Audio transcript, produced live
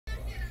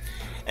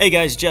Hey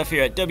guys, Jeff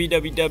here at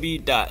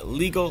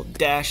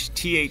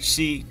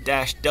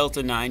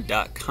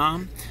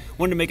www.legal-thc-delta9.com.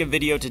 Wanted to make a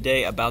video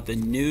today about the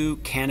new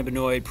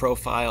cannabinoid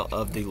profile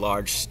of the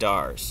large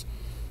stars.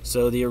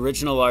 So the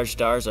original large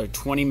stars are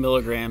 20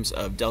 milligrams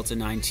of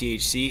delta-9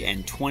 THC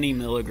and 20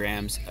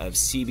 milligrams of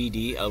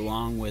CBD,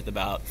 along with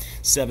about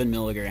 7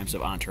 milligrams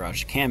of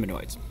entourage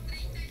cannabinoids,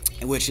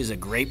 which is a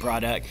great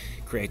product,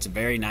 creates a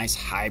very nice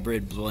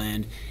hybrid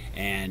blend,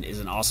 and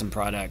is an awesome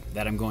product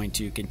that I'm going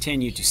to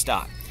continue to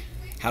stock.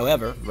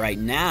 However, right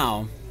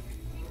now,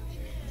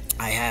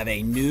 I have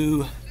a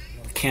new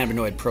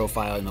cannabinoid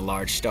profile in the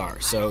large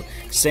stars. So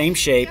same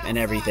shape and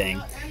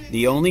everything.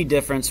 The only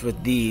difference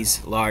with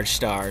these large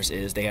stars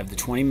is they have the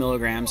 20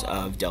 milligrams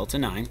of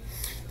delta-9,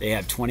 they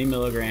have 20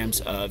 milligrams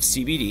of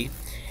CBD,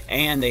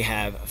 and they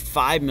have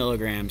 5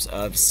 milligrams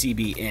of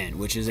CBN,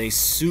 which is a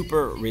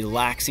super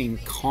relaxing,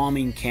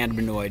 calming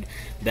cannabinoid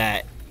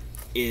that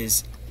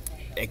is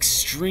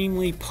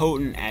extremely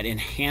potent at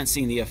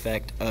enhancing the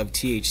effect of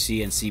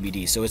THC and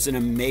CBD. So it's an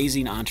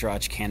amazing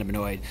entourage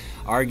cannabinoid,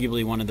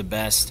 arguably one of the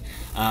best.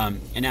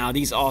 And now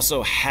these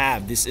also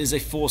have, this is a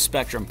full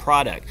spectrum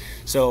product.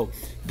 So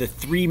the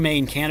three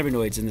main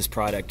cannabinoids in this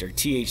product are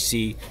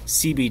THC,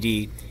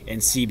 CBD, and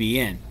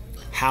CBN.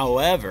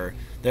 However,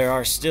 there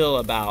are still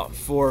about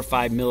 4 or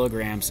 5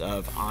 milligrams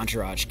of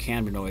entourage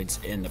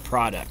cannabinoids in the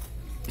product.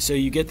 So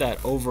you get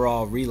that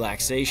overall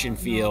relaxation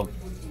feel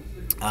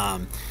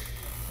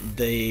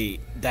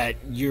that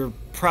you're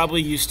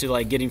probably used to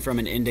like getting from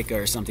an indica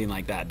or something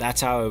like that.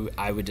 That's how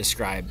I would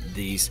describe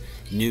these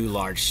new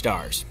large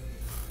stars.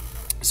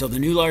 So the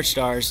new large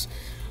stars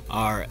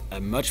are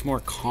a much more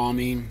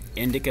calming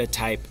indica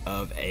type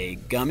of a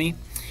gummy,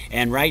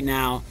 and right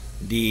now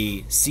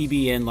the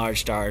CBN large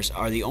stars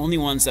are the only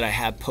ones that I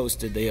have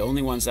posted, the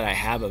only ones that I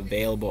have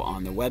available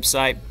on the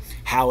website.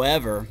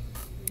 However,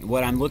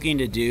 what I'm looking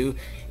to do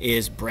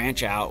is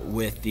branch out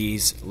with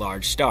these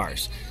large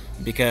stars,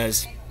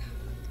 because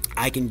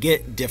I can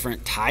get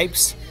different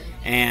types,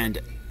 and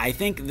I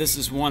think this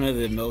is one of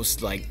the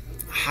most like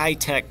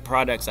high-tech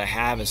products I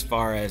have as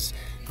far as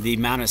the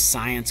amount of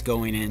science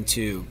going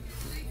into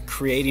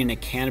creating a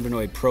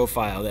cannabinoid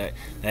profile that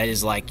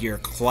is like your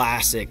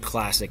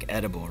classic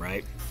edible,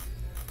 right?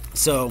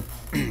 So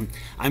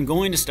I'm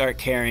going to start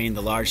carrying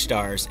the large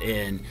stars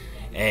in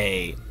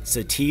a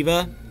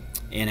sativa,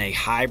 in a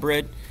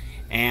hybrid,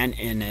 and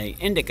in a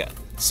indica.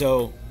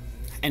 So,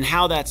 and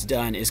how that's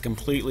done is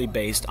completely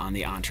based on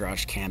the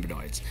entourage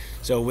cannabinoids.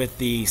 So with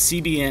the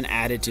CBN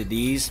added to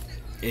these,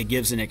 it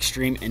gives an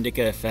extreme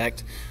indica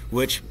effect,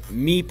 which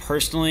me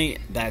personally,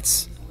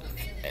 that's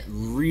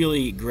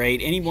really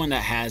great. Anyone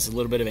that has a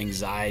little bit of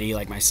anxiety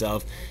like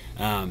myself,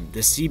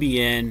 the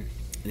CBN,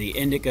 the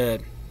indica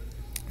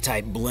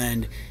type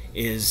blend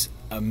is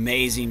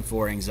amazing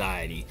for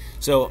anxiety.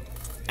 So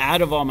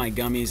out of all my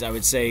gummies, I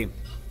would say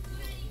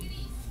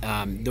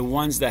the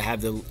ones that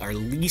are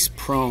least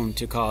prone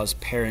to cause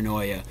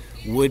paranoia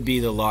would be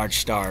the large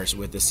stars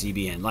with the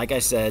CBN. Like I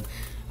said,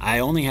 I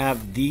only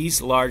have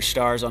these large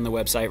stars on the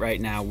website right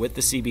now with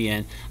the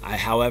CBN.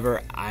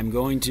 However, I'm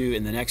going to,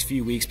 in the next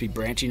few weeks, be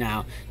branching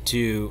out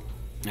to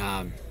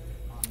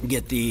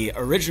get the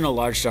original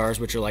large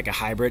stars, which are like a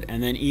hybrid,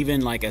 and then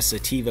even like a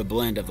sativa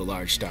blend of the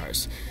large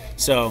stars.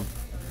 So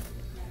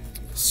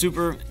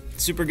super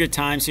good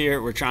times here.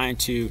 We're trying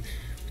to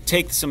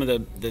take some of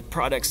the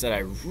products that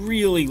I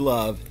really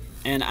love,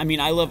 and I mean,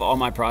 I love all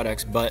my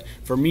products, but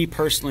for me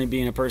personally,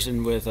 being a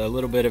person with a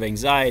little bit of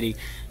anxiety,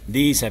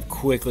 these have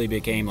quickly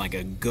became like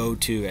a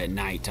go-to at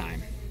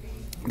nighttime.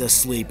 The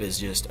sleep is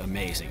just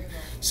amazing.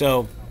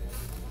 So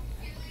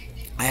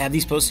I have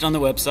these posted on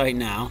the website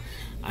now.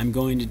 I'm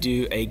going to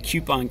do a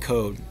coupon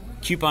code.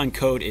 Coupon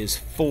code is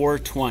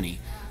 420.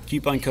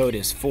 Coupon code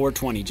is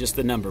 420, just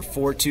the number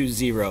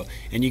 420,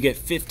 and you get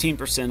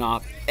 15%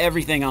 off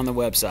everything on the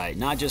website,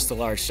 not just the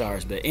large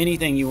stars, but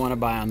anything you want to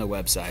buy on the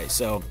website.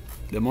 So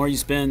the more you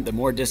spend, the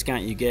more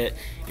discount you get.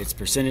 It's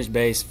percentage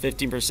based,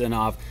 15%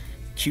 off.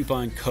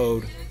 Coupon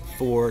code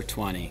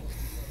 420.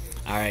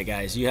 All right,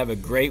 guys, you have a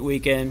great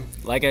weekend.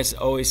 Like I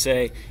always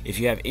say, if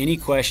you have any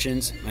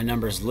questions, my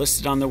number is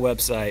listed on the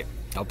website.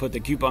 I'll put the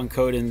coupon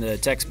code in the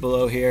text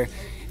below here.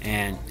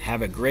 And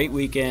have a great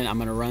weekend. I'm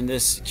going to run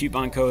this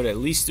coupon code at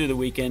least through the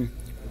weekend,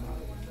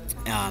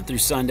 through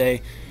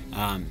Sunday.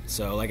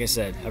 So like I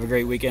said, have a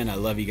great weekend. I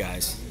love you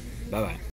guys. Bye-bye.